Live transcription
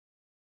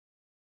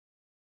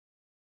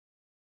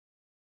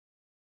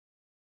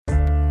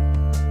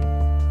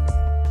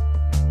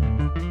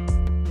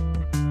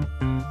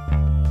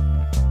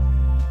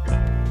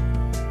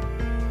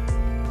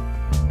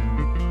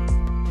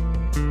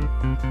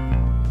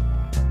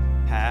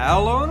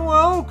Hello and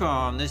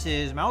welcome. This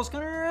is Mouse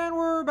Gunner, and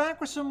we're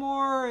back with some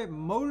more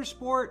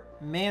Motorsport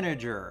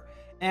Manager.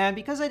 And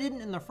because I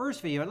didn't in the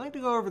first video, I'd like to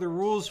go over the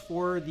rules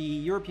for the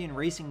European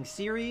Racing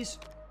Series.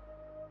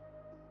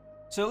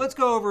 So let's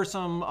go over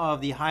some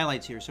of the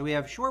highlights here. So we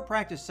have short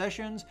practice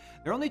sessions.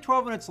 They're only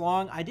 12 minutes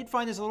long. I did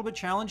find this a little bit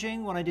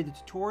challenging when I did the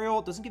tutorial.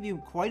 It doesn't give you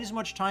quite as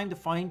much time to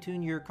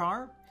fine-tune your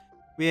car.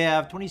 We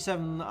have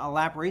 27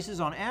 lap races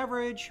on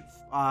average,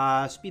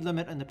 speed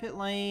limit in the pit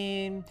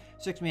lane,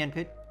 6-man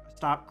pit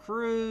stop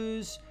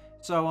cruise,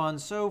 so on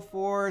and so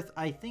forth.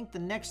 I think the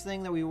next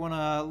thing that we want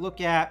to look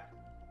at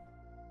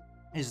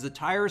is the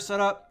tire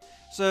setup.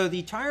 So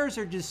the tires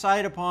are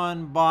decided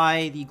upon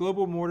by the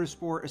Global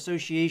Motorsport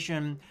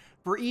Association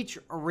for each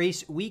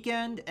race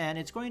weekend, and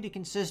it's going to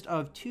consist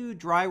of 2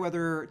 dry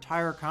weather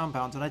tire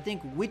compounds. And I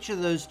think which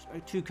of those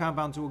 2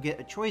 compounds we'll get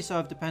a choice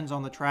of depends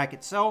on the track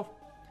itself.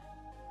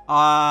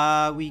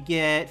 We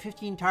get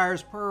 15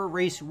 tires per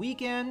race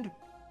weekend.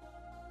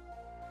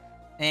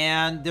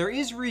 And there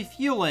is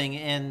refueling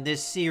in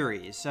this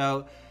series.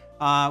 So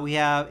we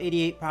have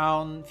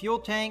 88-pound fuel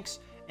tanks,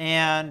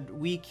 and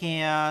we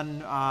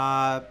can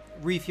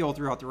refuel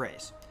throughout the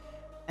race.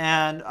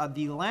 And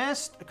the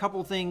last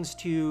couple things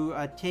to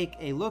take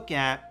a look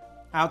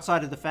at,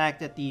 outside of the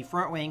fact that the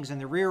front wings and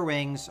the rear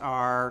wings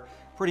are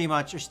pretty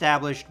much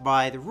established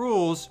by the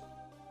rules,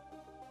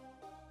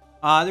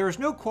 there is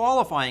no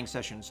qualifying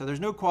session. So there's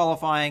no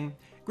qualifying.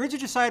 Grids are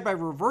decided by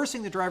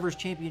reversing the driver's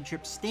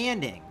championship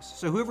standings.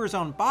 So whoever's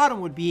on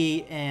bottom would be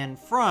in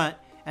front,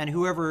 and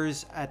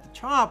whoever's at the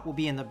top will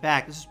be in the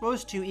back. This is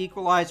supposed to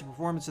equalize the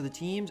performance of the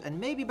teams and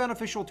may be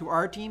beneficial to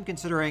our team,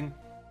 considering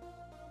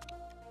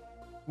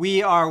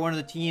we are one of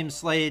the teams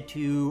slated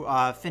to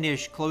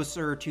finish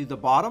closer to the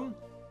bottom.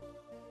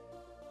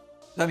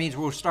 That means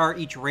we'll start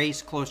each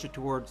race closer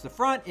towards the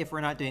front if we're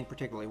not doing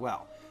particularly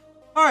well.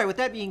 All right, with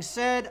that being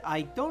said,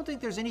 I don't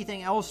think there's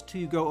anything else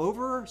to go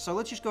over, so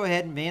let's just go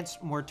ahead and advance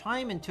more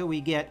time until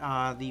we get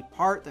the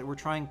part that we're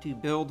trying to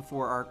build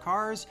for our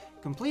cars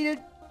completed.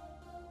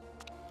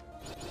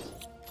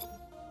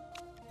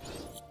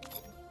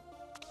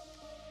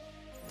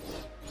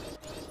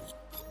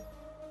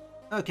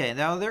 Okay,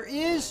 now there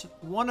is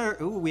one other...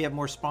 Ooh, we have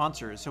more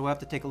sponsors, so we'll have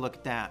to take a look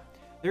at that.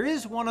 There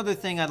is one other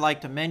thing I'd like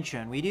to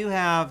mention. We do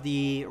have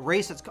the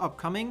race that's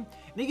upcoming,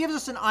 and it gives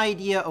us an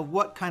idea of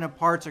what kind of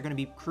parts are going to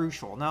be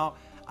crucial. Now,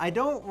 I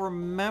don't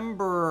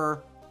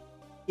remember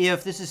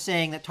if this is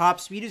saying that top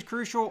speed is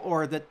crucial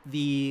or that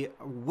the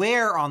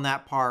wear on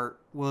that part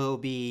will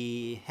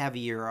be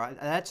heavier.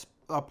 That's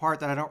a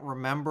part that I don't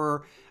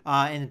remember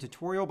in the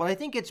tutorial, but I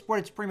think what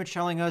it's pretty much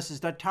telling us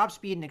is that top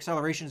speed and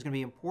acceleration is going to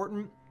be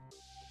important.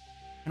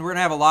 And we're going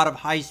to have a lot of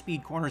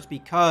high-speed corners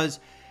because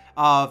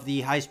of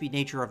the high-speed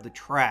nature of the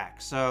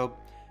track. So,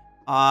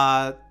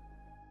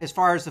 as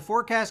far as the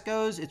forecast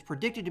goes, it's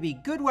predicted to be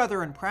good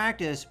weather in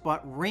practice,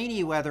 but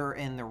rainy weather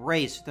in the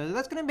race. So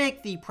that's going to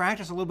make the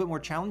practice a little bit more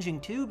challenging,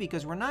 too,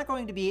 because we're not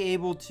going to be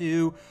able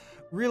to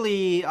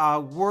really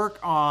work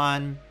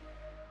on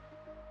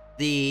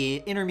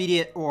the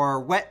intermediate or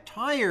wet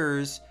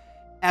tires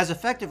as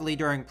effectively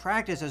during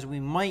practice as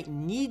we might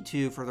need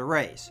to for the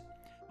race.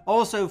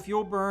 Also,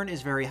 fuel burn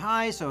is very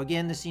high, so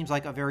again, this seems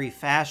like a very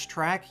fast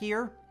track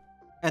here.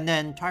 And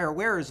then tire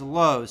wear is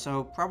low,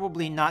 so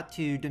probably not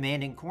too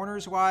demanding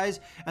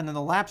corners-wise. And then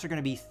the laps are going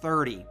to be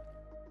 30.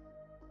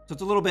 So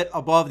it's a little bit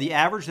above the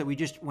average that we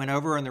just went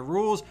over in the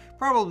rules,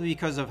 probably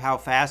because of how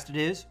fast it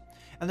is.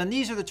 And then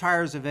these are the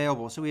tires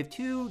available. So we have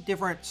 2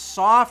 different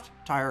soft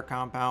tire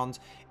compounds,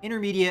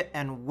 intermediate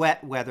and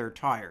wet weather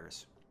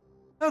tires.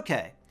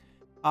 Okay,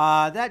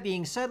 that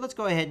being said, let's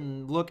go ahead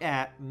and look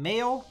at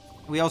mail.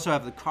 We also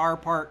have the car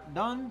part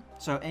done,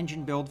 so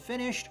engine build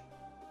finished.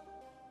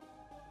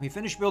 We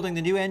finished building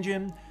the new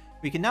engine.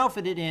 We can now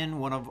fit it in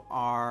one of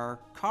our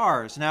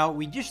cars. Now,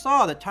 we just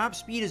saw that top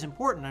speed is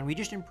important, and we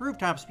just improved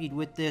top speed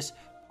with this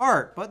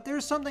part. But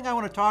there's something I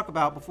want to talk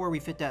about before we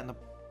fit that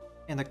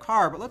in the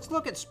car. But let's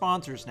look at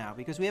sponsors now,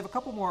 because we have a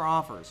couple more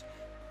offers.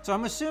 So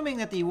I'm assuming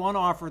that the one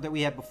offer that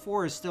we had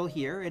before is still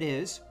here. It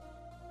is.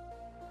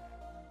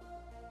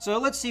 So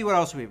let's see what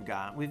else we've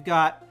got. We've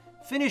got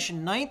finish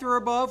 9th or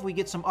above. We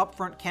get some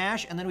upfront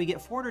cash, and then we get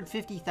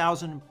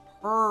 $450,000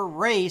 per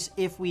race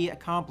if we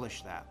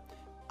accomplish that.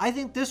 I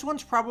think this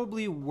one's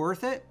probably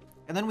worth it.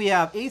 And then we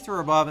have 8th or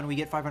above and we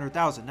get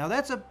 $500,000. Now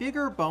that's a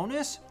bigger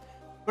bonus,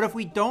 but if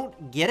we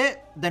don't get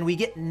it, then we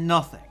get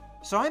nothing.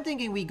 So I'm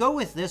thinking we go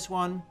with this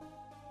one.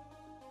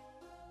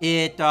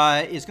 It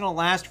is going to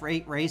last for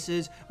 8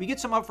 races. We get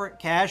some upfront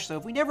cash, so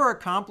if we never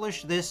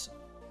accomplish this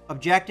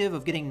objective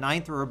of getting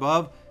 9th or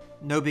above,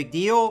 no big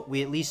deal.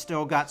 We at least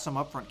still got some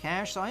upfront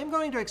cash, so I'm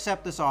going to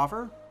accept this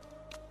offer.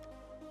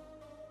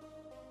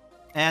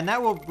 And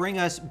that will bring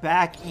us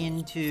back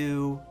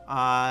into,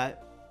 not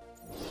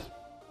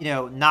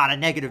a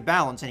negative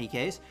balance in any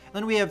case. And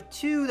then we have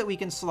 2 that we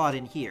can slot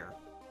in here.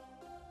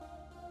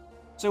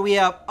 So we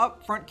have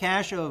upfront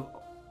cash of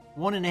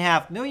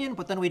 $1.5 million,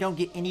 but then we don't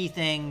get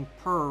anything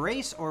per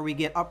race, or we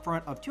get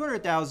upfront of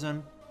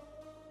 $200,000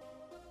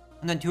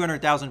 and then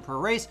 $200,000 per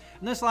race,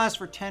 and this lasts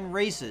for 10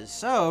 races.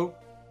 So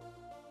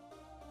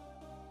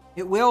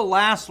it will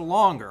last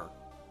longer.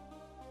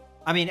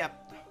 I mean, it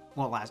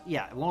won't last,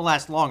 yeah, it won't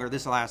last longer.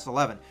 This will last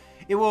 11.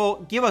 It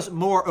will give us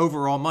more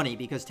overall money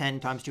because 10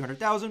 times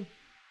 200,000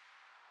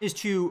 is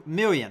 2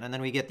 million, and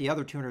then we get the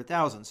other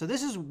 200,000. So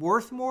this is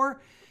worth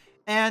more,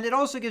 and it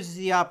also gives us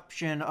the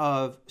option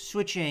of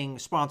switching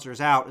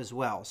sponsors out as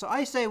well. So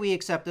I say we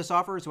accept this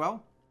offer as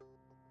well.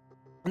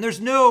 And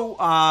there's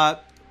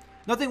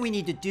nothing we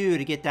need to do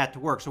to get that to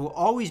work. So we'll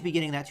always be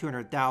getting that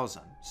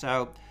 200,000.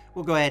 So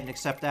we'll go ahead and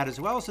accept that as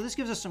well. So this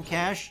gives us some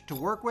cash to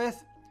work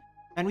with.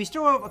 And we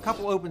still have a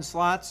couple open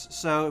slots.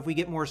 So if we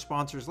get more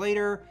sponsors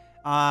later,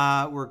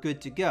 we're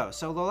good to go.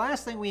 So the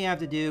last thing we have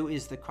to do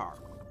is the car.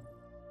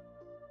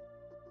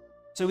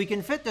 So we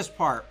can fit this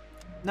part.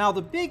 Now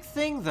the big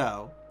thing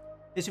though,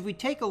 is if we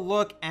take a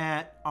look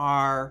at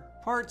our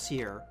parts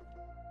here,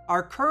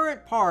 our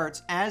current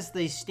parts as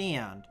they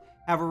stand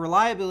have a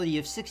reliability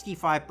of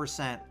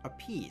 65%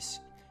 apiece.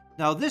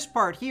 Now this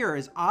part here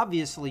is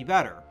obviously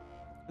better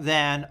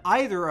than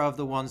either of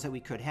the ones that we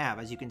could have,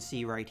 as you can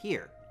see right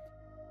here.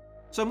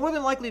 So more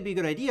than likely it'd be a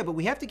good idea, but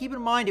we have to keep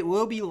in mind it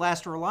will be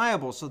less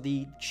reliable, so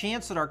the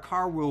chance that our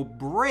car will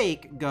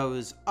break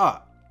goes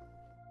up.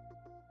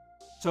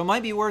 So it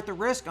might be worth the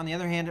risk. On the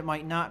other hand, it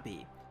might not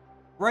be.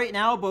 Right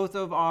now, both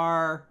of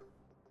our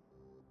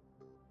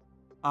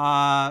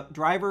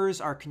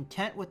drivers are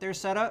content with their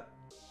setup.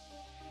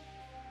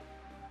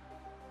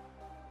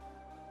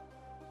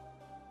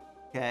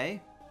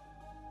 Okay.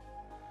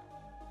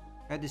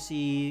 Glad to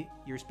see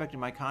you respected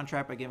my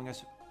contract by giving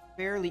us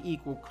fairly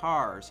equal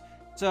cars.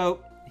 So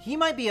he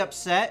might be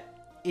upset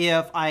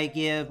if I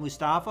give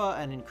Mustafa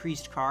an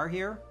increased car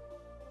here.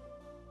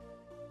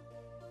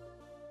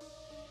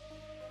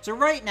 So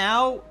right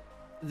now,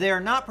 they're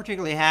not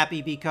particularly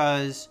happy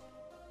because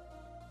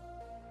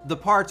the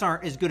parts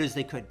aren't as good as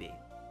they could be.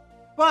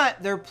 But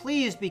they're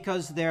pleased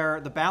because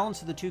the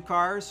balance of the two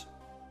cars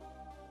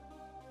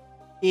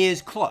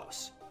is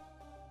close.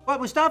 But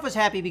Mustafa's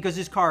happy because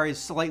his car is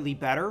slightly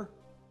better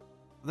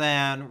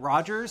than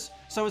Roger's.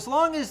 So as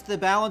long as the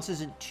balance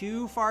isn't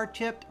too far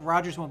tipped,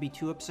 Rogers won't be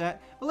too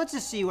upset. But let's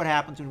just see what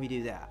happens when we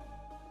do that.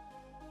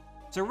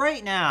 So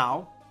right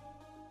now,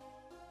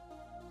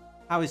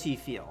 how does he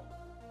feel?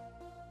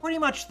 Pretty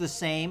much the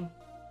same.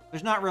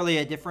 There's not really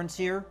a difference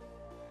here.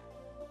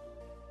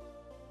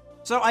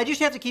 So I just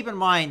have to keep in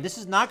mind, this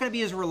is not going to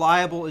be as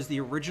reliable as the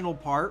original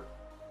part.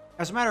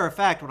 As a matter of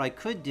fact, what I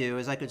could do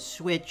is I could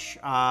switch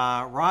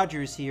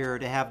Rogers here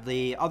to have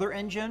the other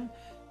engine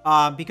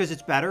because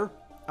it's better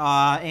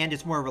and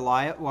it's more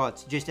reliable. Well,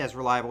 it's just as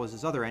reliable as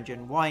his other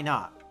engine. Why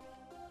not?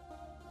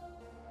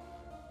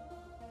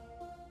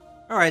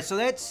 All right, so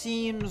that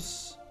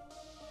seems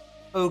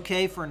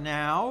okay for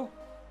now.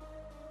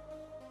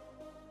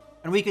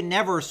 And we can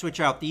never switch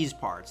out these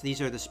parts.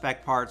 These are the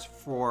spec parts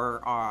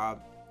for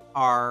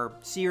our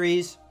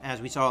series,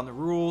 as we saw in the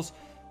rules.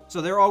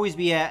 So there'll always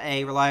be at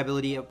a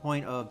reliability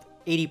point of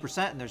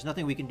 80%, and there's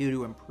nothing we can do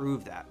to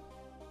improve that.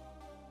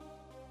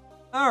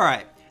 All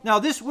right. Now,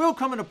 this will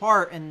come into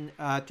part and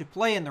to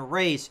play in the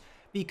race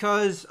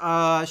because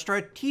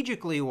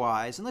strategically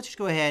wise, and let's just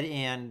go ahead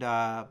and,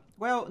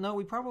 well, no,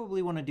 we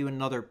probably want to do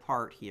another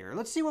part here.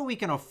 Let's see what we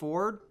can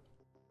afford.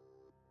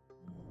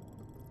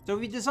 So if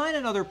we design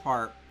another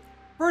part,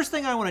 first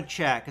thing I want to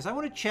check is I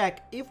want to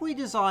check if we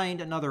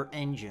designed another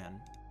engine,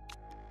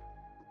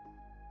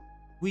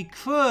 we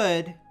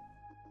could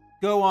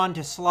go on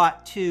to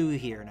slot 2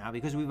 here now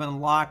because we've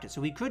unlocked it.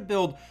 So we could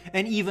build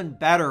an even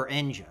better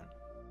engine.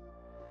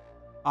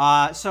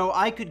 So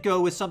I could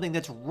go with something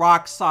that's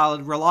rock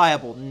solid,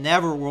 reliable,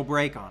 never will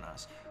break on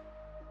us.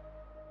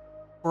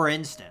 For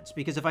instance,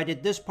 because if I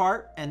did this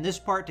part and this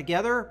part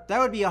together, that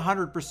would be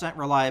 100%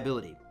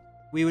 reliability.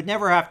 We would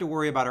never have to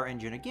worry about our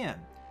engine again.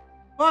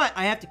 But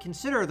I have to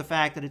consider the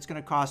fact that it's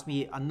going to cost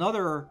me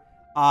another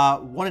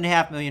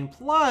 1.5 million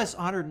plus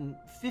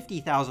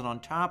 150,000 on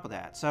top of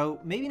that. So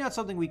maybe not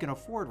something we can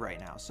afford right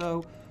now.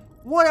 So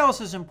what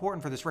else is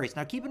important for this race?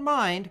 Now keep in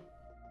mind,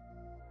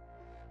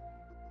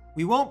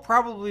 we won't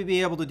probably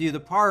be able to do the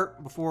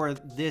part before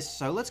this.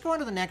 So let's go on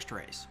to the next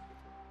race.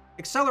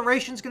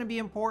 Acceleration is going to be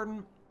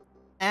important,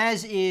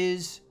 as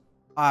is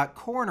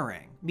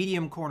cornering,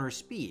 medium corner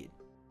speed.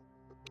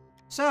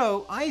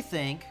 So I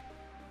think,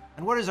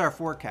 and what is our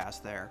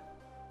forecast there?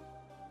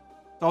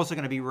 It's also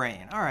going to be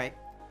rain. All right.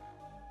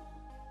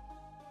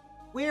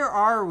 Where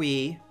are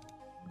we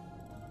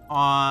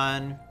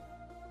on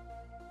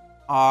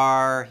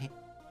our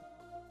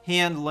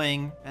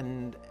handling?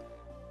 And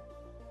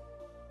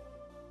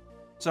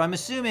so I'm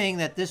assuming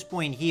that this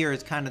point here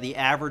is kind of the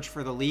average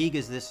for the league,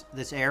 is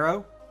this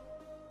arrow.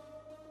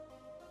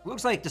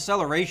 Looks like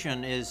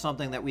deceleration is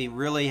something that we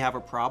really have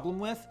a problem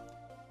with.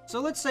 So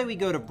let's say we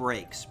go to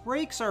brakes.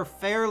 Brakes are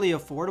fairly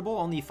affordable,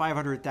 only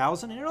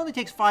 500,000, and it only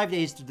takes 5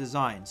 days to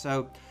design.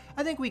 So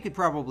I think we could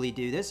probably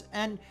do this.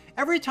 And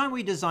every time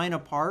we design a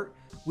part,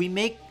 we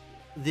make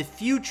the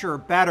future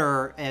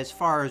better as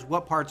far as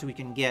what parts we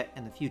can get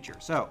in the future.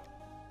 So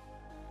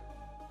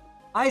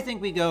I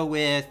think we go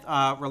with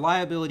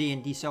reliability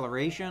and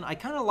deceleration. I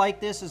kind of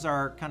like this as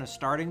our kind of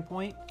starting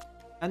point.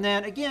 And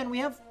then again, we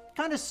have a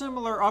kind of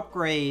similar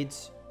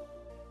upgrades,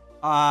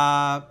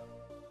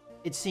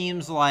 it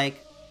seems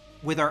like,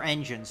 with our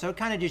engine. So it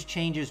kind of just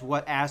changes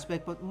what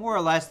aspect, but more or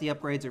less the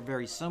upgrades are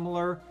very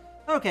similar.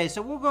 Okay,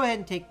 so we'll go ahead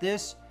and take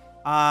this.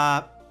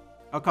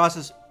 It'll cost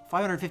us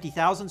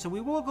 550,000, so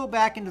we will go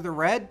back into the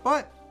red,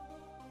 but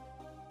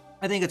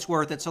I think it's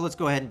worth it, so let's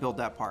go ahead and build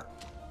that part.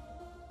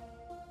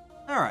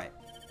 All right.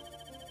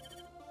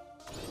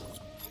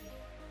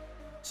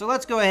 So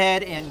let's go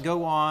ahead and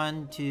go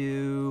on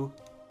to...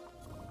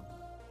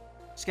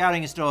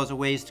 Scouting still has a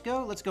ways to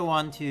go. Let's go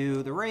on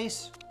to the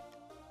race.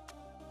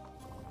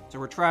 So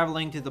we're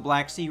traveling to the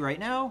Black Sea right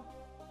now.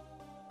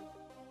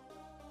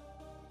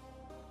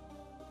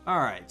 All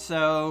right,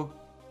 so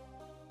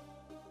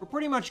we're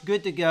pretty much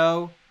good to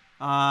go.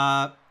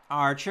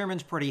 Our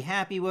chairman's pretty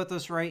happy with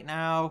us right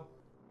now.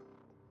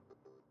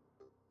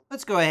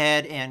 Let's go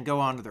ahead and go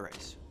on to the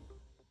race.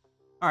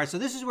 All right, so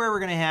this is where we're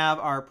going to have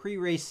our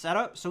pre-race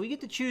setup. So we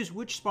get to choose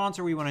which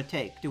sponsor we want to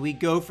take. Do we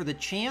go for the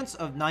chance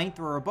of 9th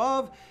or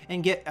above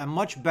and get a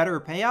much better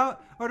payout?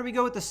 Or do we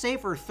go with the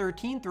safer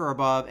 13th or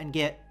above and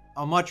get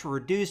a much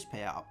reduced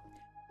payout?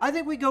 I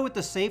think we go with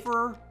the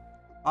safer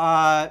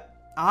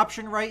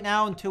option right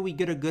now until we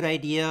get a good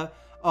idea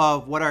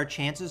of what our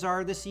chances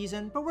are this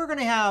season, but we're going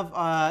to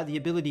have the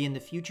ability in the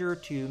future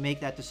to make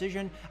that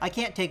decision. I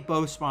can't take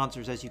both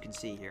sponsors, as you can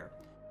see here.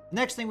 The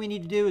next thing we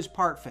need to do is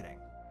part fitting.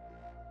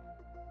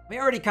 We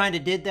already kind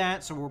of did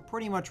that, so we're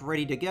pretty much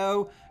ready to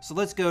go. So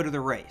let's go to the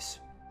race.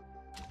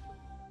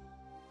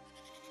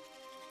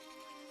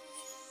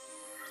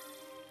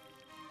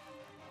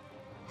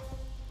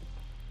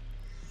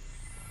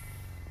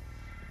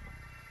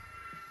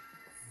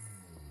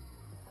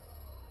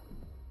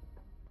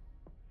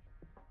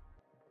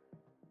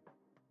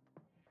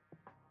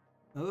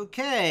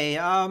 Okay,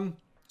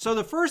 so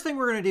the first thing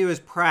we're going to do is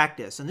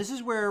practice, and this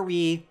is where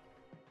we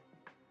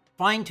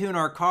fine-tune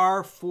our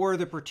car for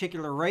the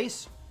particular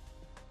race.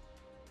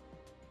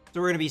 So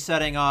we're going to be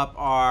setting up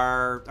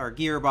our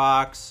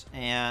gearbox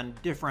and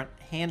different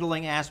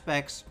handling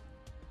aspects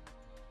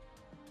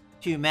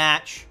to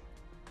match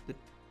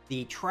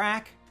the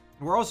track.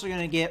 And we're also going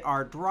to get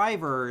our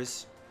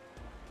drivers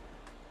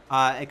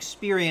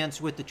experience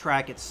with the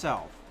track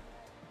itself.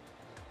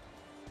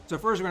 So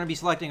first we're going to be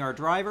selecting our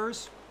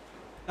drivers.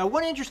 Now,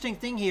 one interesting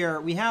thing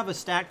here, we have a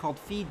stat called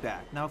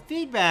feedback. Now,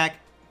 feedback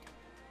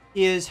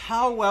is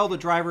how well the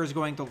driver is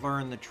going to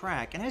learn the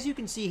track. And as you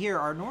can see here,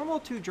 our normal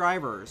two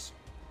drivers,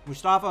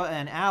 Mustafa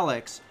and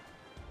Alex,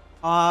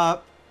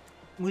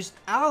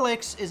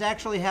 Alex is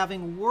actually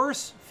having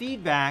worse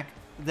feedback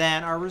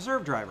than our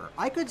reserve driver.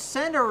 I could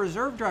send our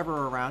reserve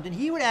driver around and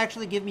he would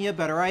actually give me a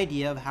better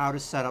idea of how to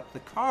set up the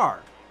car.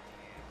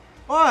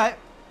 But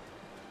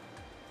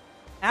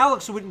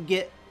Alex wouldn't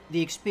get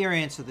the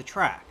experience of the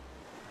track.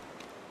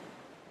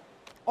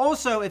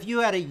 Also, if you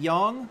had a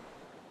young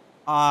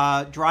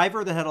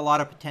driver that had a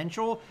lot of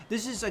potential,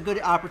 this is a good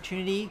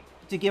opportunity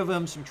to give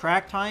him some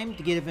track time,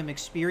 to give him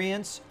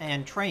experience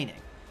and training.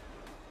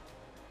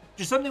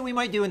 Just something we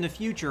might do in the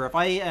future. If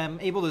I am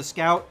able to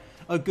scout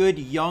a good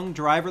young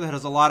driver that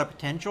has a lot of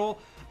potential,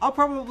 I'll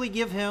probably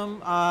give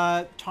him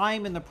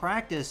time in the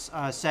practice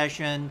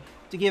session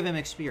to give him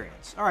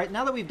experience. All right,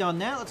 now that we've done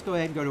that, let's go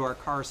ahead and go to our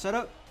car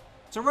setup.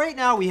 So right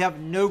now we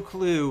have no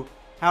clue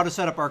how to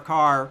set up our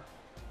car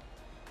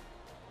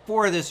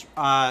for this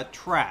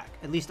track.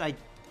 At least I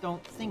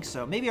don't think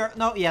so. Maybe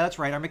no, yeah, that's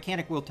right. Our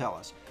mechanic will tell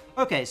us.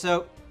 Okay,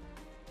 so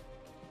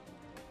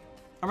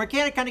our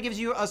mechanic kind of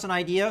gives us an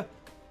idea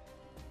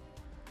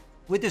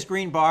with this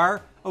green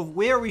bar of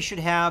where we should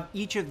have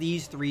each of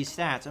these three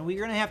stats. And we're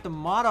going to have to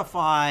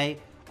modify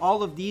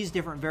all of these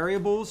different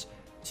variables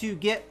to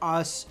get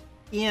us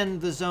in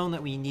the zone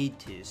that we need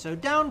to. So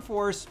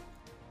downforce,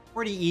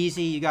 pretty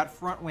easy. You got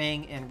front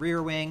wing and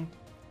rear wing.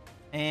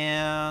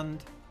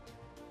 And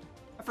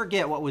I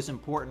forget what was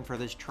important for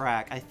this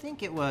track. I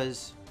think it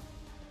was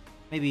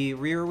maybe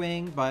rear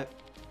wing, but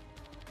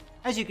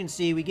as you can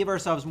see, we give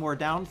ourselves more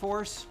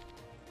downforce.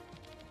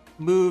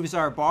 Moves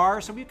our bar,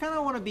 so we kind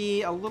of want to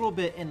be a little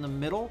bit in the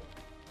middle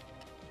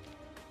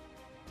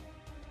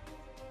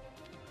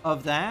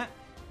of that.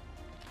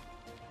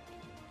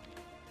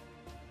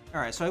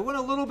 All right, so I went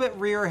a little bit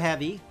rear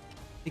heavy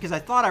because I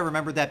thought I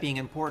remembered that being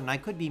important. I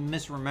could be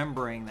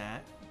misremembering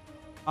that.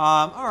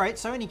 All right,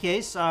 so in any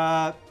case,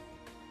 now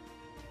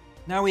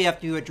we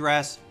have to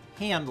address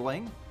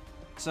handling.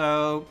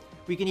 So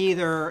we can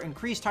either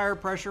increase tire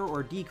pressure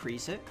or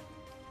decrease it,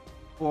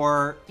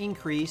 or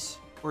increase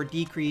or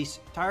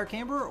decrease tire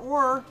camber,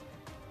 or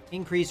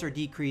increase or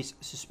decrease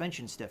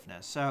suspension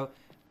stiffness. So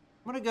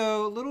I'm going to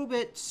go a little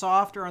bit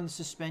softer on the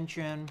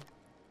suspension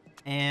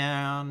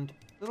and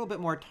a little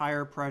bit more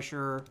tire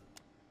pressure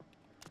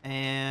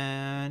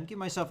and give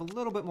myself a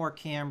little bit more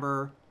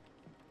camber.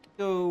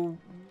 Go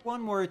one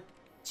more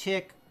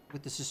tick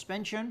with the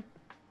suspension.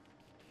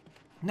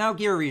 Now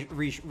gear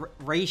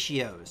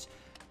ratios.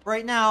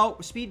 Right now,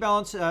 speed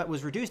balance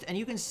was reduced, and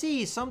you can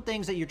see some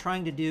things that you're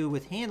trying to do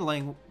with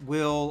handling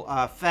will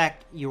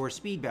affect your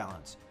speed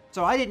balance.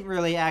 So I didn't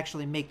really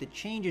actually make the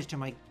changes to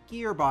my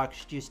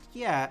gearbox just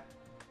yet.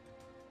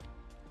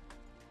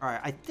 All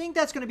right, I think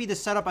that's going to be the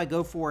setup I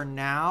go for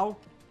now.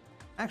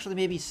 Actually,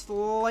 maybe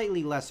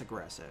slightly less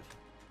aggressive.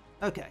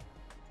 Okay.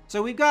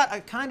 So we've got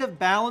a kind of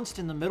balanced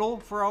in the middle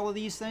for all of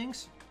these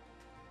things.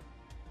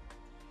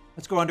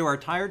 Let's go on to our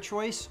tire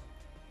choice.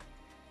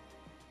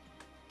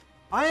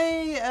 I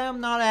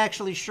am not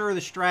actually sure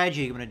the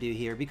strategy I'm going to do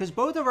here because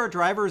both of our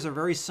drivers are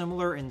very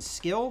similar in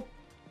skill.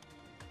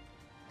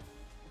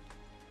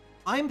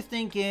 I'm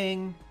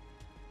thinking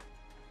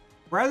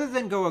rather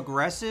than go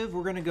aggressive,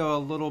 we're going to go a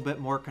little bit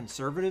more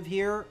conservative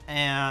here.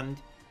 And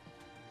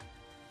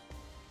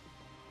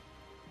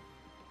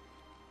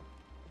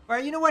all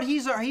right, you know what?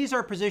 He's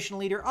our position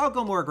leader. I'll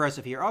go more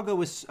aggressive here. I'll go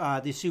with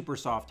the super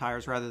soft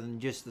tires rather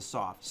than just the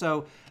soft.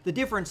 So the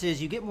difference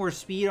is you get more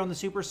speed on the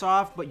super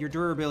soft, but your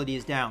durability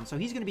is down. So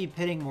he's going to be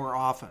pitting more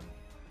often.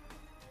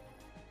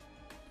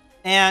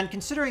 And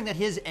considering that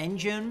his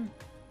engine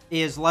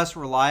is less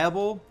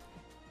reliable,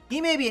 he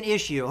may be an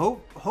issue.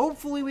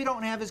 Hopefully we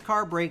don't have his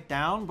car break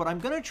down, but I'm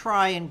going to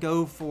try and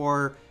go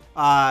for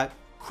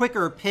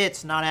quicker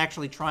pits, not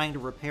actually trying to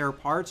repair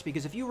parts,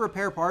 because if you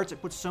repair parts,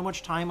 it puts so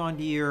much time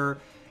onto your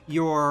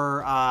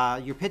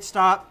pit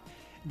stop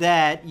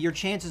that your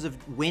chances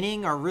of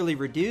winning are really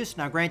reduced.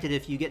 Now, granted,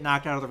 if you get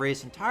knocked out of the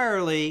race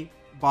entirely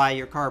by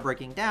your car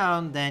breaking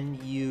down, then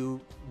you're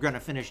going to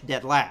finish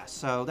dead last.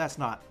 So that's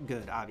not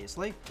good,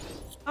 obviously.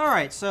 All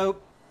right, so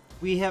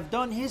we have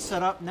done his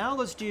setup. Now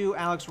let's do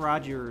Alex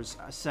Rogers'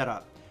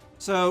 setup.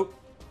 So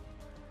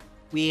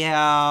we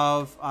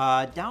have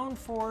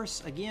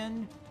downforce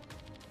again.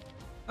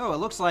 Oh, it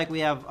looks like we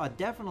have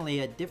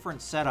definitely a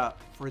different setup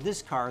for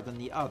this car than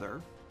the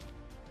other.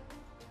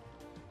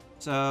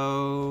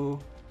 So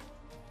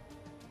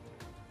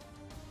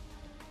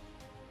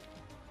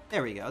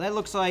there we go. That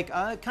looks like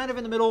kind of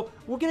in the middle.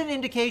 We'll get an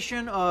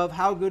indication of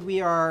how good we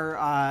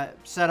are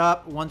set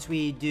up once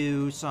we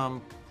do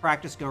some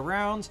practice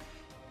go-rounds.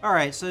 All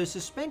right, so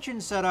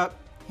suspension setup.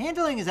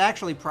 Handling is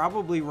actually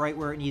probably right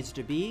where it needs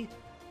to be.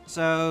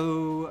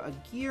 So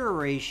gear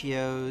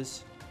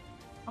ratios,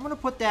 I'm going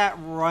to put that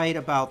right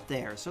about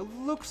there. So it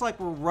looks like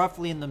we're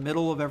roughly in the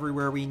middle of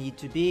everywhere we need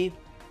to be.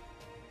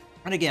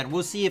 And again,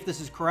 we'll see if this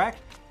is correct.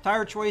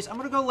 Tire choice, I'm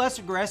going to go less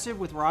aggressive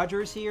with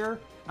Rogers here.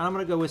 And I'm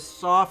going to go with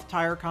soft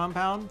tire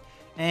compound.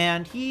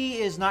 And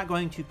he is not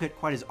going to pit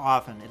quite as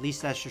often. At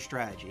least that's your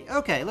strategy.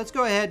 Okay, let's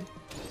go ahead.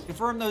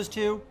 Confirm those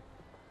two.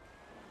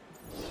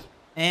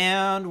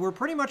 And we're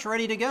pretty much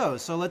ready to go.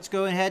 So let's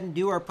go ahead and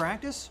do our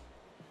practice.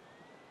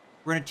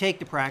 We're going to take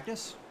the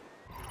practice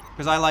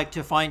because I like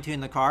to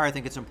fine-tune the car. I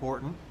think it's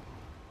important.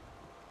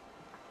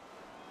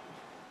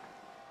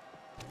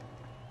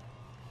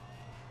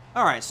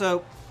 All right,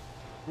 so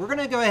we're going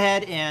to go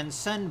ahead and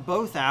send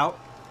both out.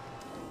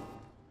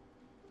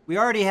 We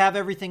already have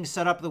everything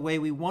set up the way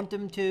we want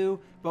them to,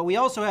 but we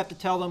also have to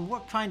tell them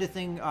what kind of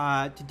thing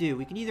to do.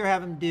 We can either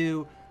have them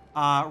do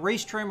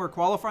race trim or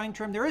qualifying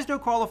trim. There is no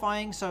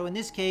qualifying, so in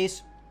this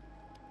case,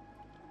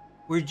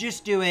 we're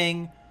just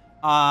doing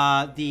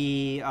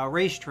the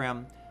race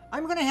trim.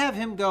 I'm going to have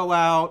him go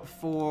out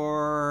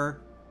for,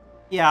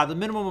 the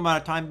minimum amount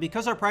of time.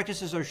 Because our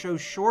practices are so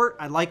short,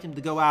 I'd like him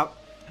to go out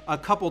a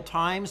couple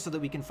times so that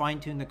we can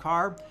fine-tune the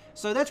car.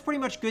 So that's pretty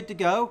much good to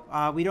go.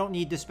 We don't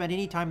need to spend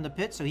any time in the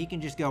pit, so he can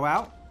just go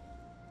out.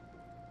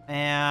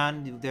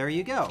 And there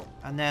you go.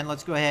 And then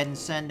let's go ahead and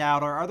send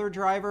out our other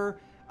driver.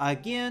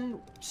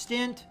 Again,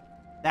 stint,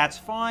 that's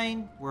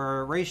fine.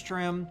 We're race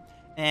trim,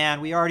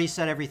 and we already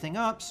set everything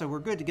up, so we're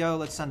good to go.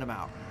 Let's send them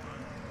out.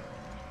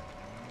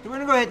 So we're going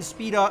to go ahead and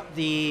speed up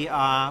the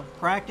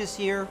practice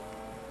here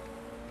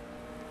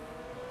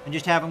and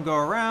just have them go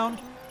around.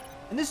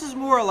 And this is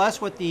more or less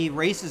what the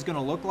race is going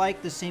to look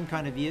like, the same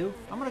kind of view.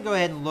 I'm going to go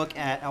ahead and look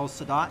at El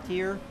Sadat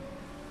here,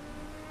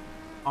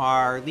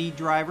 our lead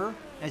driver,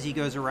 as he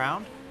goes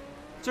around.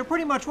 So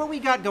pretty much what we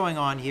got going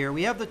on here,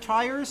 we have the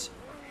tires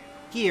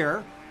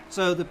here.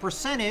 So the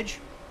percentage,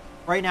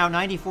 right now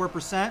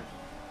 94%,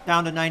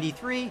 down to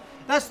 93.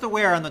 That's the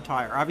wear on the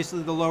tire.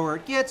 Obviously, the lower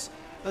it gets,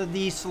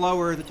 the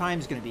slower the time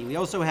is going to be. We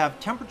also have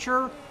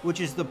temperature, which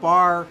is the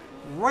bar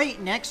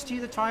right next to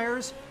the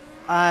tires.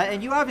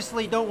 And you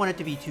obviously don't want it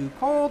to be too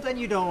cold, and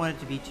you don't want it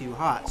to be too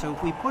hot. So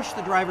if we push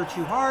the driver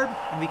too hard,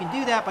 and we can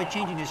do that by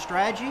changing his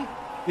strategy,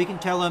 we can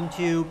tell him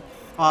to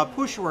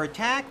push or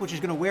attack, which is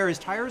going to wear his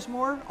tires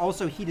more,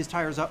 also heat his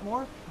tires up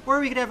more,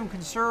 or we could have him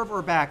conserve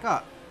or back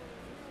up.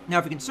 Now,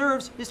 if he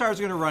conserves, his tires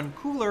are going to run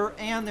cooler,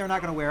 and they're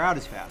not going to wear out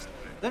as fast.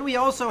 Then we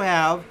also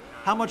have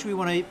how much we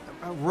want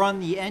to run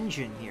the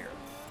engine here.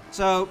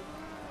 So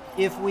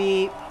if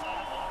we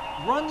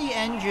run the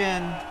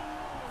engine,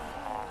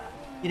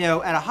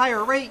 at a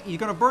higher rate, you're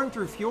going to burn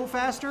through fuel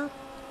faster.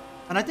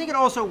 And I think it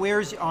also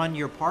wears on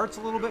your parts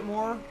a little bit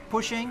more,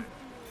 pushing.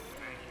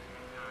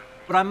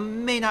 But I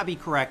may not be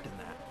correct in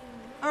that.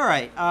 All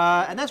right,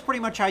 and that's pretty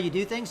much how you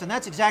do things. And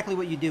that's exactly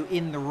what you do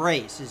in the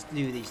race, is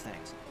do these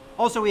things.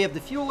 Also, we have the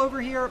fuel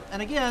over here.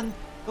 And again,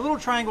 the little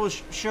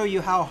triangles show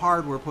you how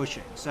hard we're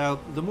pushing. So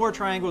the more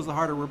triangles, the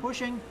harder we're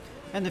pushing.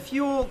 And the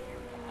fuel,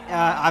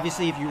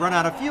 obviously, if you run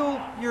out of fuel,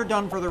 you're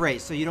done for the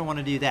race. So you don't want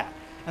to do that.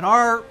 And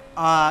our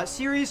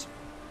series,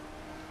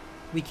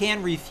 We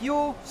can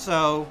refuel,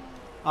 so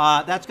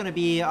that's going to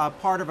be a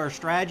part of our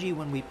strategy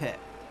when we pit.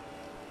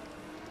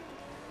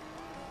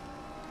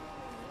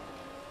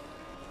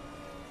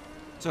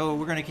 So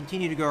we're going to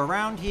continue to go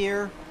around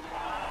here.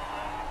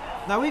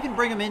 Now we can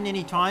bring them in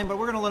any time, but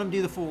we're going to let them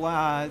do the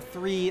full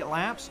 3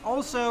 laps.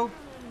 Also,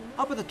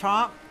 up at the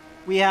top,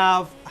 we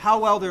have how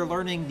well they're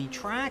learning the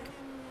track,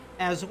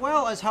 as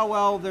well as how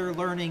well they're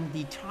learning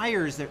the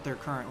tires that they're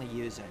currently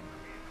using.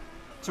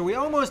 So we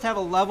almost have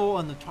a level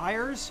on the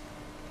tires,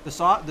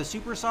 the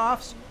super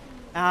softs.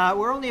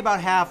 We're only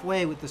about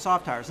halfway with the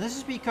soft tires. And this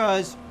is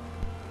because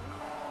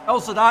El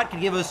Sadat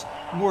can give us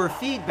more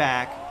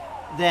feedback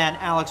than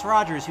Alex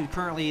Rogers, who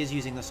currently is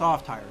using the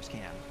soft tires,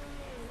 can.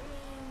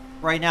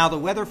 Right now, the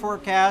weather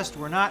forecast,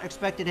 we're not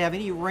expected to have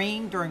any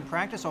rain during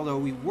practice, although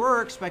we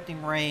were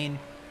expecting rain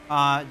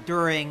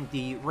during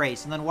the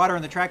race. And then water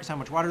on the track is how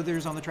much water there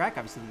is on the track.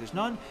 Obviously, there's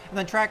none. And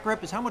then track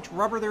grip is how much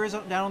rubber there is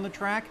down on the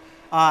track.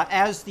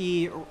 As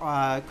the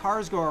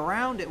cars go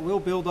around, it will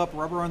build up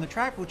rubber on the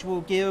track, which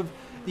will give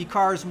the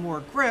cars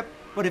more grip.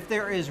 But if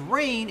there is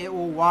rain, it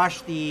will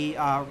wash the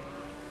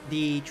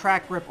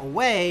track grip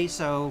away.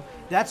 So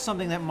that's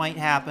something that might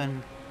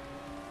happen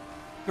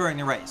during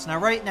the race. Now,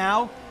 right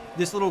now,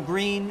 this little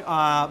green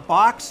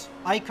box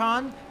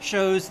icon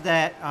shows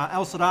that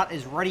El Sadat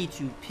is ready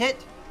to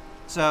pit.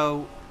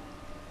 So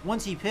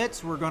once he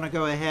pits, we're going to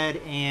go ahead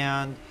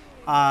and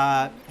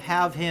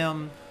have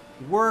him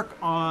work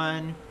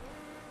on...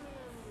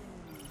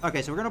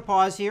 Okay, so we're going to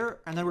pause here,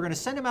 and then we're going to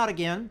send him out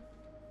again.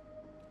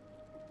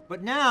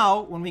 But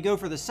now, when we go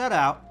for the set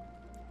out,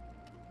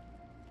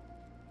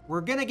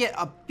 we're going to get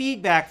a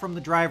feedback from the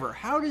driver.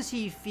 How does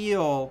he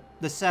feel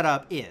the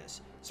setup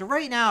is? So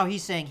right now,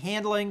 he's saying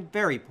handling,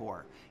 very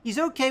poor. He's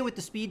okay with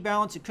the speed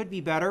balance. It could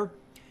be better.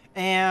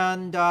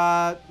 And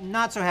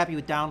not so happy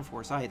with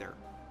downforce either.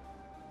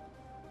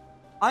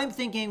 I'm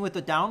thinking with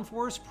the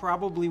downforce,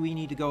 probably we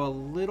need to go a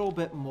little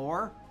bit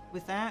more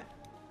with that.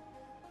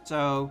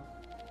 So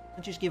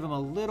let's just give him a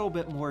little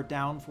bit more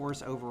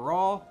downforce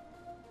overall.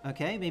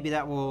 Okay, maybe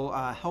that will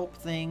help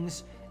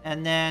things.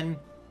 And then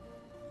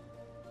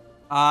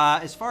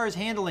as far as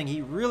handling,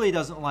 he really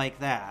doesn't like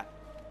that.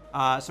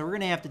 So we're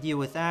going to have to deal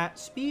with that.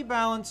 Speed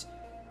balance,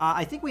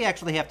 I think we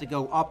actually have to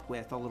go up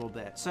with a little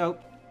bit. So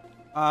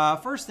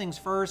first things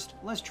first,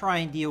 let's try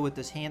and deal with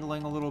this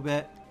handling a little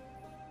bit.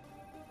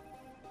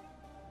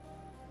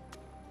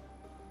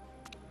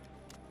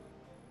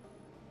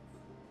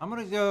 I'm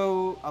going to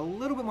go a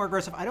little bit more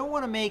aggressive. I don't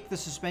want to make the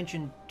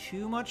suspension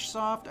too much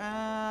soft.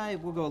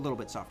 We'll go a little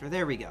bit softer.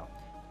 There we go.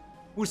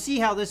 We'll see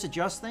how this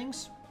adjusts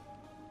things.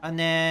 And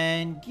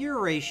then gear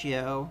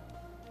ratio,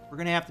 we're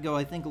going to have to go,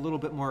 I think, a little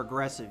bit more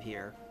aggressive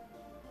here.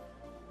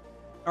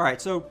 All right,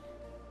 so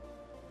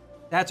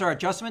that's our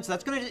adjustments.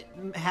 That's going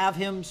to have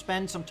him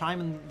spend some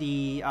time in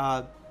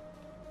the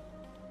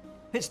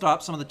pit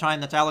stop, some of the time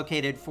that's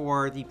allocated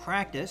for the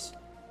practice,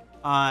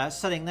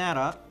 setting that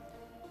up.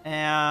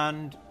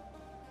 And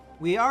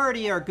we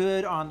already are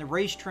good on the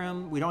race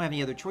trim. We don't have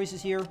any other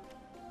choices here.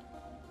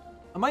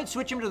 I might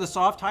switch him to the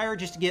soft tire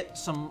just to get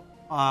some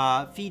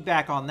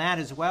feedback on that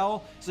as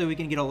well, so we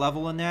can get a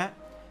level in that.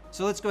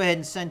 So let's go ahead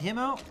and send him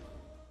out.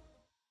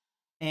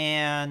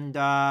 And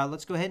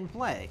let's go ahead and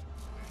play.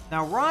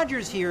 Now,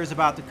 Rogers here is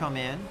about to come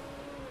in.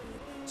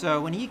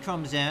 So when he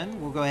comes in,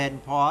 we'll go ahead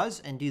and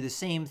pause and do the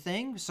same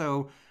thing.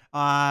 So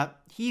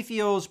he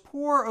feels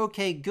poor,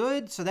 okay,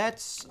 good. So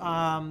that's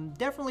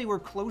definitely we're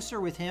closer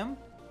with him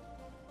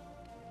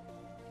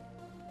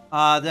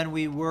than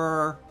we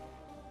were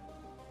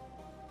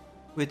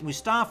with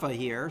Mustafa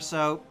here.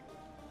 So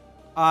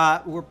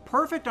we're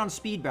perfect on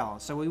speed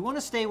balance. So we want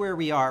to stay where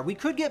we are. We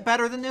could get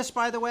better than this,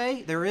 by the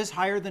way. There is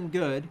higher than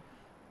good.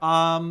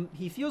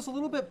 He feels a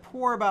little bit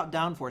poor about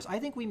downforce. I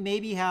think we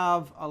maybe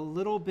have a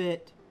little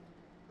bit...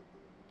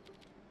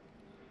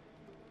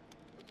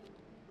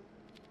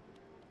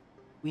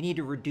 We need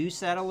to reduce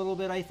that a little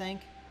bit, I think.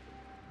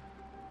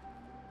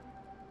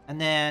 And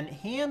then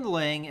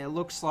handling, it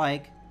looks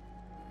like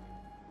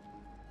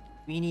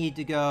we need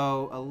to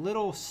go a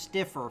little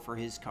stiffer for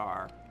his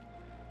car.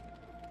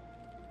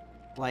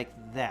 Like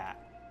that.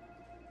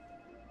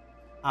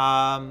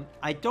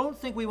 I don't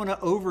think we want to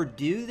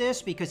overdo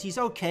this because he's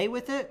okay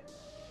with it.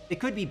 It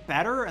could be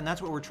better, and that's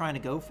what we're trying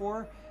to go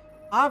for.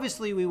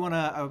 Obviously, we want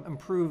to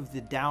improve the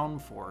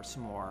downforce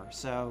more,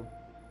 so...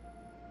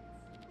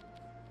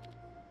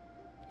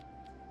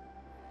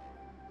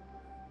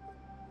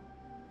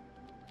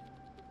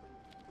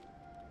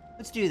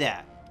 Let's do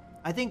that.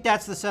 I think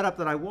that's the setup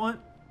that I want.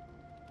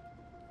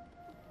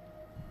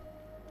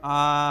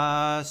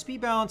 Speed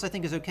balance, I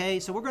think, is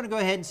okay. So we're going to go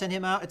ahead and send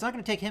him out. It's not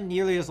going to take him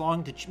nearly as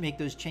long to make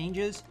those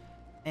changes.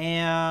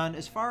 And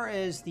as far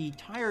as the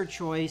tire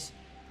choice,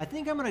 I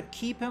think I'm going to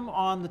keep him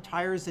on the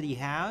tires that he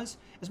has.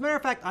 As a matter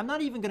of fact, I'm not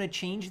even going to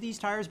change these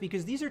tires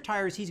because these are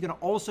tires he's going to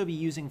also be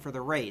using for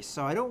the race.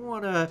 So I don't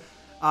want to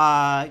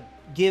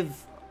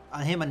give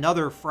him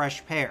another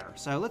fresh pair.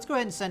 So let's go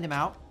ahead and send him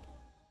out.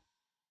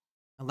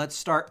 And let's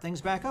start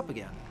things back up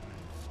again.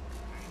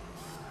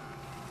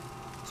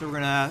 So we're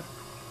going to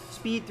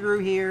speed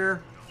through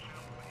here.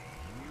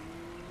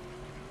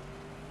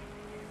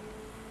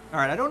 All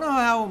right, I don't know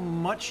how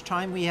much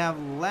time we have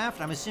left.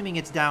 I'm assuming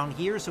it's down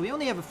here, so we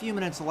only have a few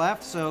minutes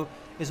left. So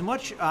as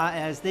much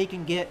as they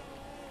can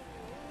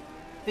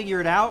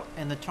figure it out,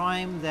 and the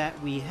time that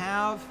we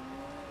have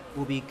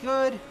will be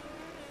good.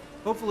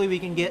 Hopefully we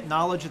can get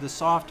knowledge of the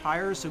soft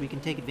tires so we can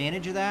take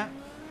advantage of that.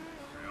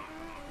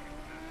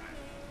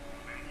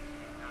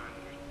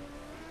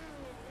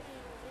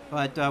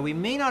 But we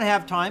may not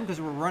have time because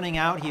we're running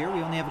out here.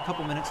 We only have a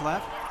couple minutes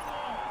left.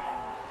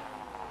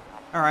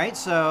 All right,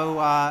 so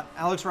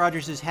Alex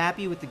Rogers is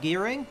happy with the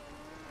gearing.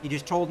 He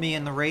just told me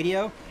in the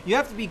radio. You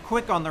have to be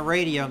quick on the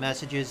radio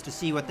messages to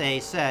see what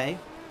they say.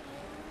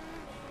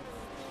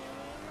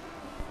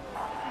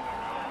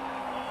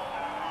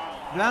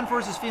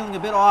 Downforce is feeling a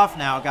bit off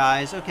now,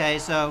 guys. Okay,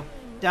 so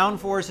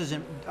downforce is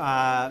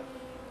a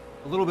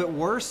little bit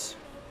worse.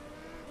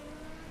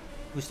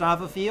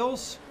 Mustafa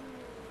feels.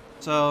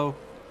 So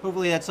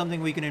hopefully that's something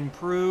we can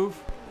improve.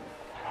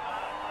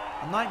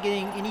 I'm not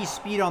getting any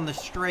speed on the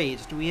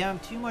straights. Do we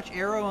have too much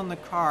aero on the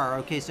car?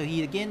 Okay, so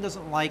he again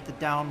doesn't like the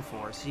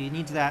downforce. He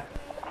needs that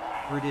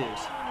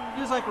reduced.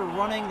 Feels like we're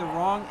running the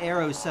wrong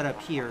aero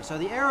setup here. So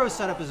the aero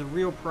setup is a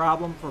real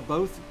problem for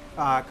both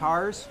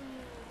cars.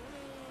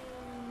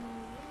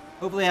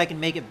 Hopefully I can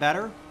make it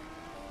better.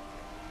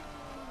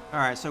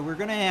 Alright, so we're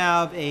going to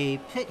have a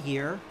pit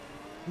here.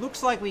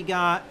 Looks like we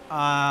got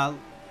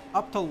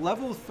up to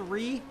level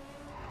 3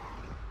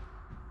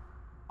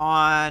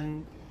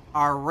 on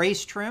our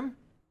race trim.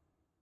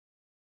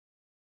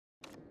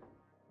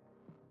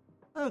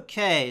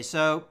 Okay,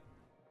 so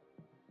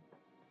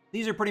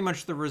these are pretty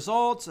much the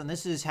results, and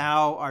this is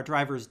how our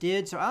drivers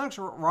did. So Alex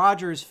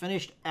Rogers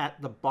finished at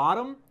the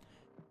bottom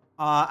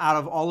out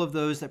of all of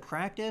those that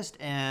practiced,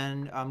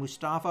 and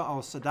Mustafa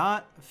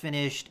Al-Sadat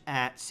finished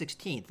at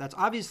 16th. That's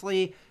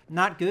obviously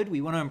not good.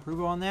 We want to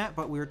improve on that,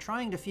 but we're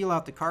trying to feel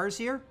out the cars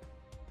here.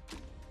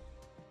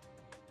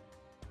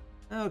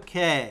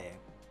 Okay.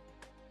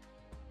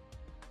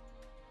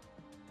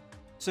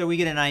 So we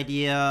get an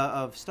idea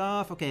of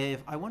stuff. Okay,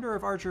 I wonder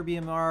if Archer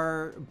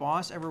BMR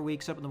boss ever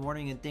wakes up in the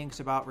morning and thinks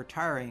about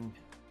retiring,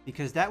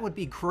 because that would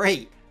be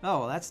great.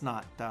 Oh, that's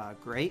not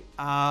great.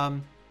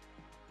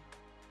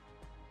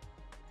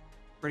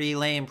 Pretty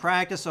lame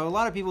practice. So a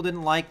lot of people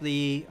didn't like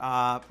the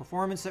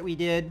performance that we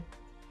did.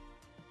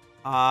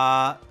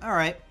 All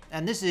right,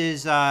 and this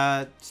is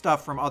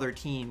stuff from other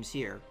teams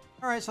here.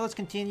 All right, so let's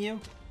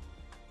continue.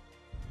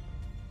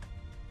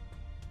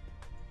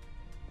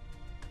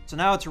 So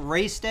now it's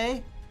race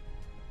day.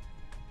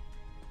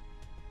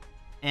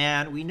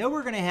 And we know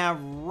we're going to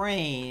have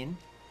rain.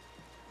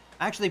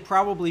 Actually,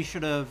 probably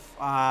should have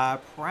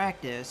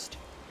practiced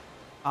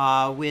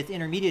with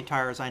intermediate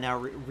tires, I now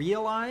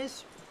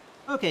realize.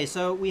 Okay,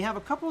 so we have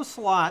a couple of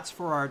slots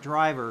for our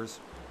drivers.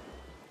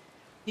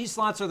 These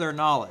slots are their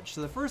knowledge.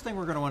 So the first thing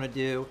we're going to want to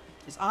do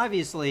is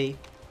obviously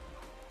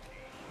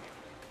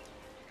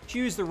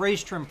choose the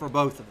race trim for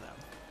both of them.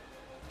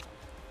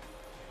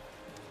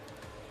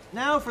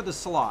 Now for the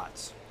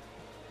slots.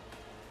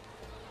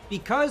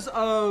 Because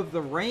of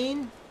the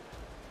rain,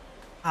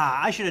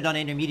 I should have done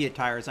intermediate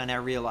tires, I now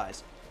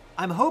realize.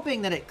 I'm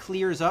hoping that it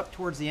clears up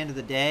towards the end of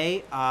the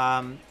day.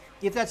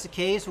 If that's the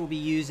case, we'll be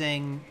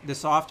using the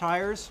soft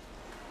tires.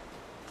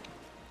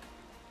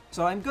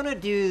 So I'm going to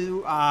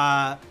do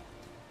my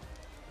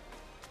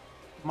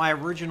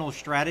original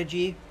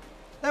strategy.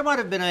 That might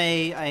have been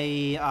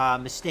a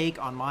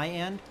mistake on my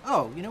end.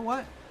 Oh, you know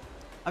what?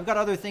 I've got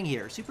other thing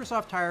here. Super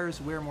soft tires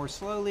wear more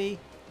slowly.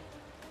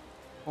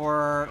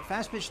 Or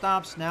fast pitch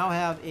stops now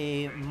have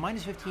a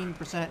minus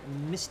 15%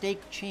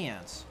 mistake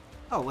chance.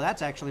 Oh, well,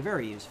 that's actually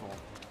very useful.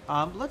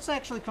 Let's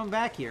actually come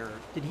back here.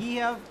 Did he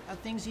have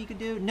things he could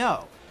do?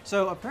 No.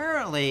 So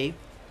apparently,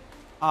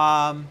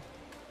 our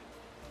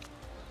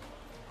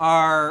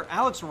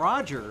Alex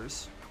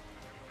Rogers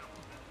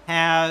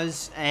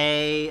has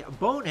a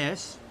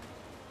bonus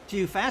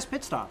to fast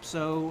pit stops.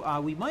 So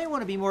we might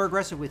want to be more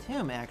aggressive with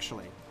him,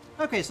 actually.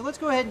 Okay, so let's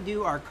go ahead and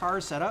do our car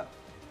setup.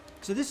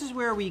 So this is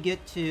where we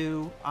get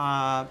to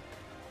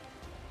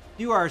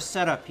do our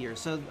setup here.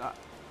 So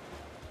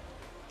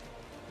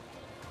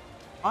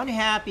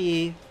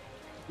unhappy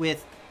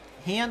with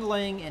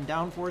handling and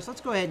downforce.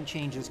 Let's go ahead and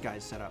change this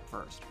guy's setup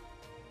first.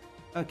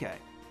 Okay.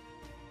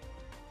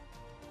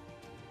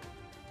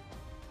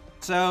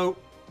 So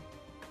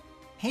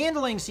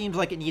handling seems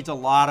like it needs a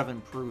lot of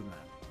improvement.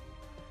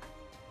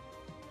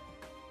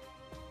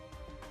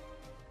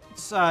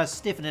 Let's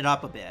stiffen it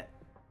up a bit.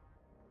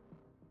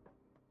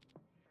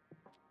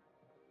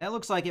 That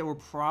looks like it will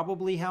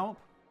probably help.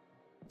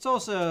 Let's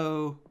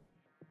also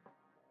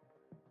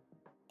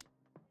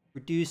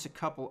reduce a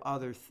couple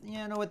other...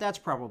 Yeah, you know what? That's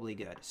probably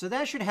good. So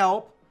that should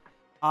help.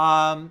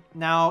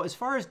 Now, as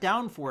far as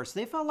downforce,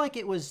 they felt like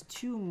it was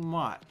too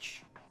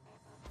much.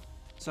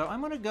 So I'm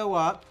going to go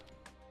up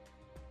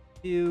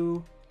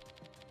to...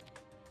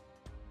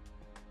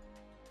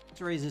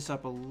 Let's raise this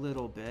up a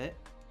little bit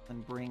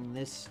and bring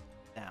this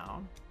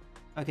down.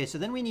 Okay, so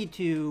then we need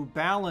to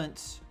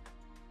balance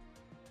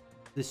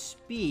the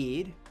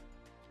speed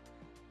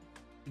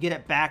to get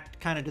it back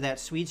kind of to that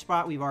sweet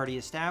spot we've already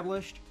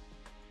established.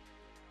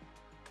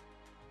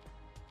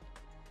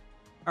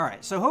 All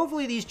right, so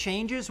hopefully these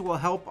changes will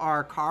help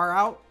our car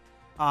out.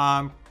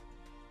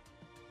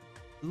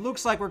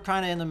 Looks like we're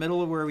kind of in the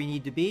middle of where we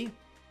need to be.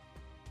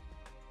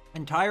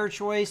 And tire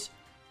choice,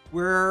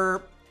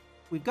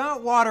 we've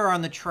got water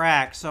on the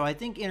track, so I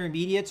think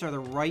intermediates are the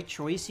right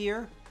choice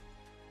here.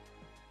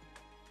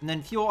 And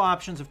then fuel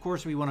options, of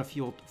course, we want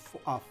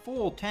a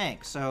full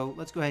tank, so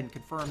let's go ahead and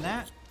confirm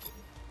that.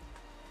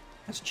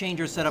 Let's change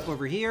our setup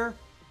over here.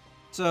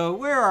 So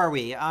where are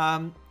we?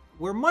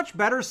 We're much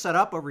better set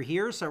up over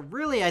here, so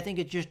really I think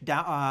it's just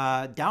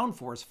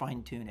downforce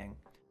fine-tuning.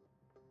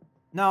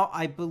 Now,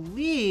 I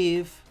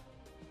believe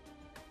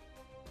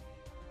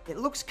it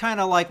looks kind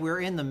of like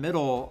we're in the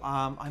middle.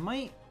 I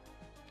might...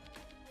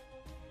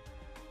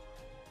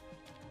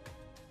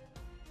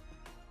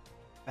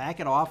 back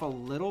it off a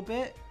little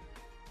bit.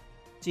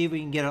 See if we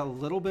can get a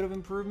little bit of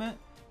improvement.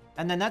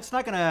 And then that's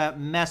not going to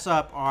mess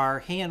up our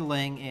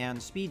handling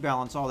and speed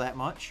balance all that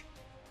much.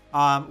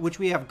 Which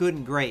we have good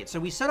and great. So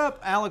we set up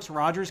Alex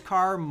Rogers'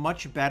 car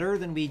much better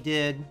than we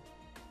did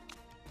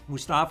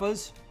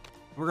Mustafa's.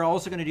 We're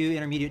also going to do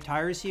intermediate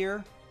tires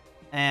here.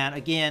 And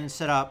again,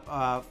 set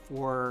up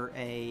for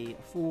a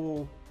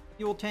full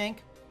fuel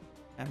tank.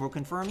 And we'll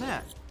confirm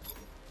that.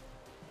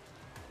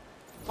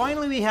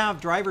 Finally, we have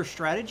driver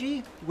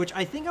strategy, which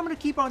I think I'm going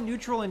to keep on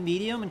neutral and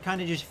medium and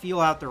kind of just feel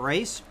out the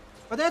race.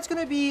 But that's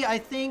going to be, I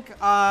think,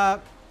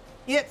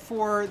 it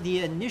for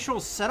the initial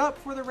setup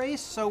for the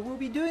race. So we'll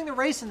be doing the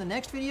race in the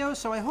next video.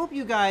 So I hope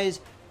you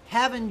guys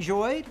have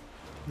enjoyed.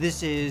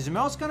 This is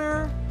Mouse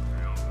Gunner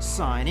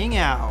signing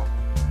out.